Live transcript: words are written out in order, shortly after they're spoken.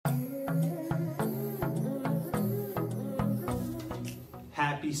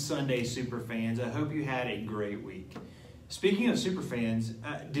Happy Sunday, Superfans. I hope you had a great week. Speaking of Superfans,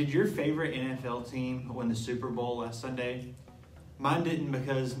 did your favorite NFL team win the Super Bowl last Sunday? Mine didn't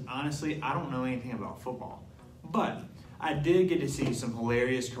because, honestly, I don't know anything about football. But I did get to see some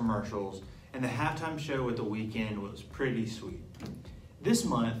hilarious commercials, and the halftime show at The Weeknd was pretty sweet. This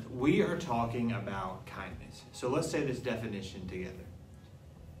month, we are talking about kindness. So let's say this definition together.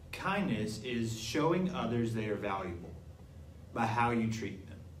 Kindness is showing others they are valuable by how you treat them.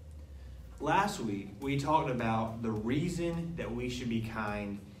 Last week, we talked about the reason that we should be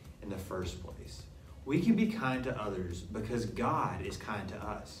kind in the first place. We can be kind to others because God is kind to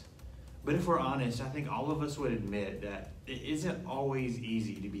us. But if we're honest, I think all of us would admit that it isn't always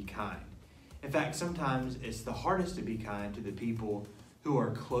easy to be kind. In fact, sometimes it's the hardest to be kind to the people who are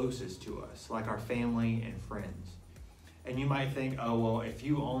closest to us, like our family and friends. And you might think, oh, well, if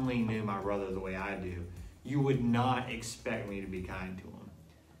you only knew my brother the way I do, you would not expect me to be kind to him.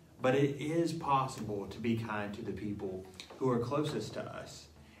 But it is possible to be kind to the people who are closest to us.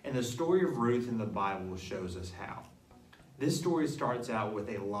 And the story of Ruth in the Bible shows us how. This story starts out with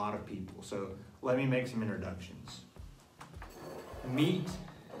a lot of people, so let me make some introductions. Meet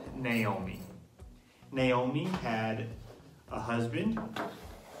Naomi. Naomi had a husband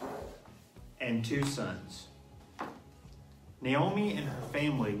and 2 sons. Naomi and her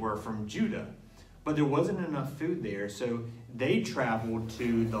family were from Judah, but there wasn't enough food there, so they traveled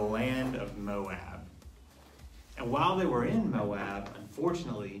to the land of Moab. And while they were in Moab,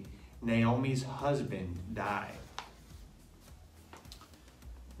 unfortunately, Naomi's husband died.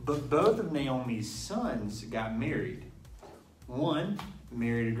 But both of Naomi's sons got married. One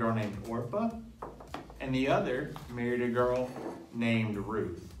married a girl named Orpah, and the other married a girl named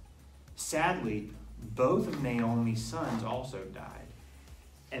Ruth. Sadly, both of Naomi's sons also died.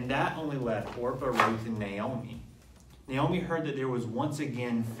 And that only left Orpah, Ruth, and Naomi. Naomi heard that there was once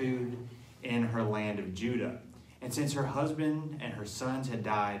again food in her land of Judah. And since her husband and her sons had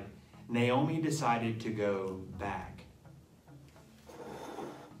died, Naomi decided to go back.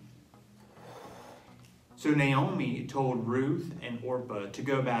 So Naomi told Ruth and Orpah to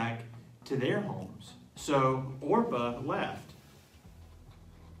go back to their homes. So Orpah left.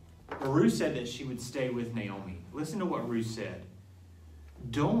 But Ruth said that she would stay with Naomi. Listen to what Ruth said.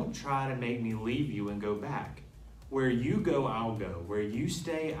 Don't try to make me leave you and go back. Where you go, I'll go. Where you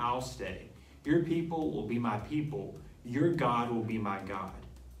stay, I'll stay. Your people will be my people. Your God will be my God.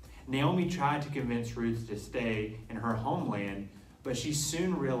 Naomi tried to convince Ruth to stay in her homeland, but she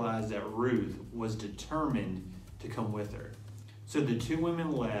soon realized that Ruth was determined to come with her. So the 2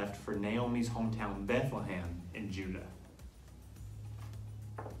 women left for Naomi's hometown, Bethlehem in Judah.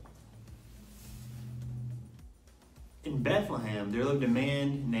 In Bethlehem, there lived a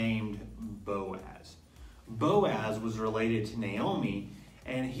man named Boaz. Boaz was related to Naomi,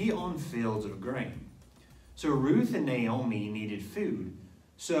 and he owned fields of grain. So Ruth and Naomi needed food.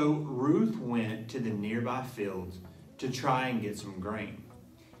 So Ruth went to the nearby fields to try and get some grain.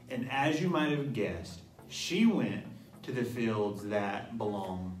 And as you might have guessed, she went to the fields that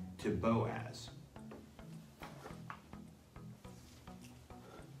belonged to Boaz.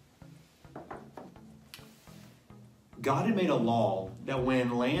 God had made a law that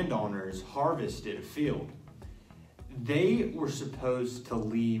when landowners harvested a field, they were supposed to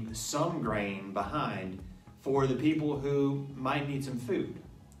leave some grain behind for the people who might need some food.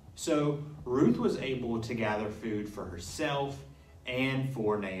 So Ruth was able to gather food for herself and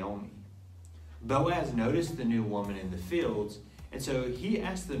for Naomi. Boaz noticed the new woman in the fields, and so he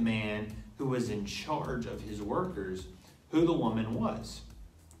asked the man who was in charge of his workers who the woman was.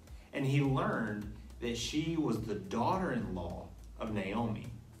 And he learned that she was the daughter-in-law of Naomi.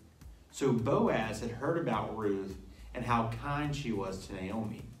 So Boaz had heard about Ruth and how kind she was to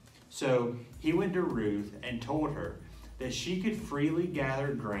Naomi. So he went to Ruth and told her that she could freely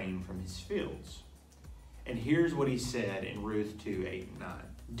gather grain from his fields. And here's what he said in Ruth 2:8-9.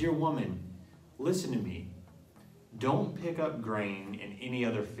 Dear woman, listen to me. Don't pick up grain in any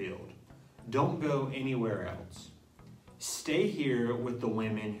other field. Don't go anywhere else. Stay here with the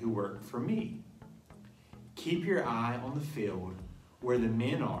women who work for me. Keep your eye on the field where the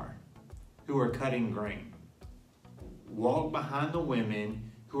men are who are cutting grain. Walk behind the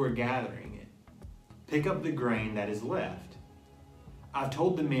women who are gathering it. Pick up the grain that is left. I've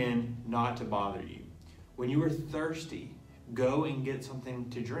told the men not to bother you. When you are thirsty, go and get something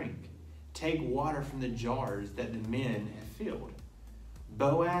to drink. Take water from the jars that the men have filled.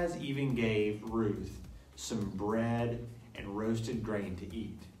 Boaz even gave Ruth some bread and roasted grain to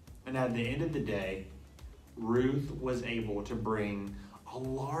eat. And at the end of the day, Ruth was able to bring a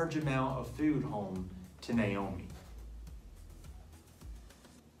large amount of food home to Naomi.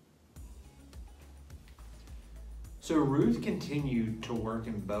 So Ruth continued to work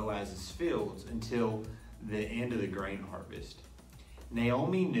in Boaz's fields until the end of the grain harvest.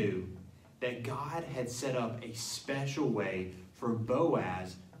 Naomi knew that God had set up a special way for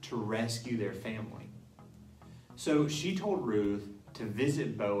Boaz to rescue their family. So she told Ruth to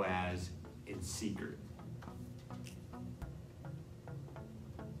visit Boaz in secret.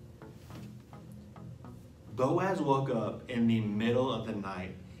 Boaz woke up in the middle of the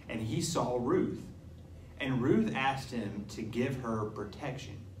night and he saw Ruth. And Ruth asked him to give her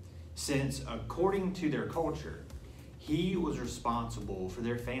protection, since according to their culture, he was responsible for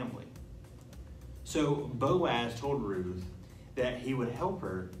their family. So Boaz told Ruth that he would help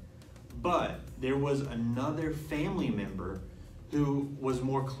her, but there was another family member who was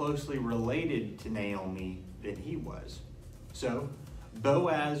more closely related to Naomi than he was. So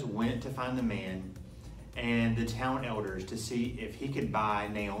Boaz went to find the man and the town elders to see if he could buy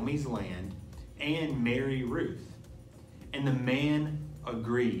Naomi's land and marry Ruth. And the man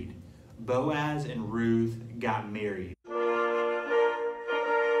agreed. Boaz and Ruth got married.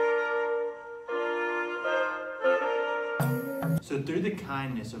 So through the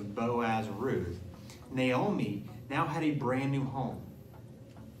kindness of Boaz and Ruth, Naomi now had a brand new home.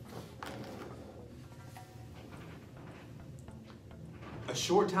 A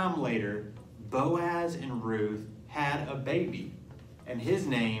short time later, Boaz and Ruth had a baby, and his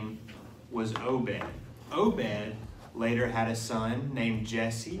name was Obed. Obed later had a son named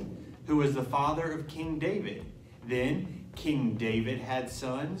Jesse, who was the father of King David. Then King David had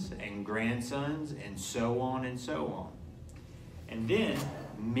sons and grandsons, and so on and so on. And then,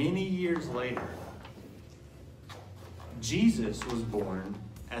 many years later, Jesus was born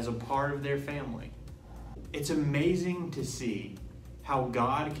as a part of their family. It's amazing to see how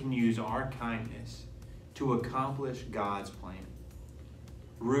God can use our kindness to accomplish God's plan.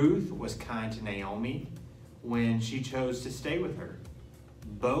 Ruth was kind to Naomi when she chose to stay with her.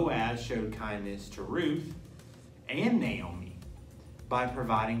 Boaz showed kindness to Ruth and Naomi by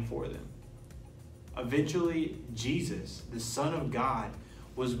providing for them. Eventually, Jesus, the Son of God,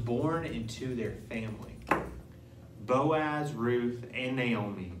 was born into their family. Boaz, Ruth, and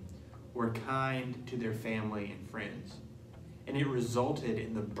Naomi were kind to their family and friends, and it resulted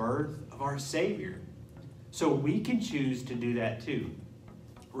in the birth of our Savior. So we can choose to do that too.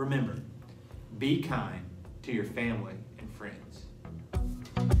 Remember, be kind to your family and friends.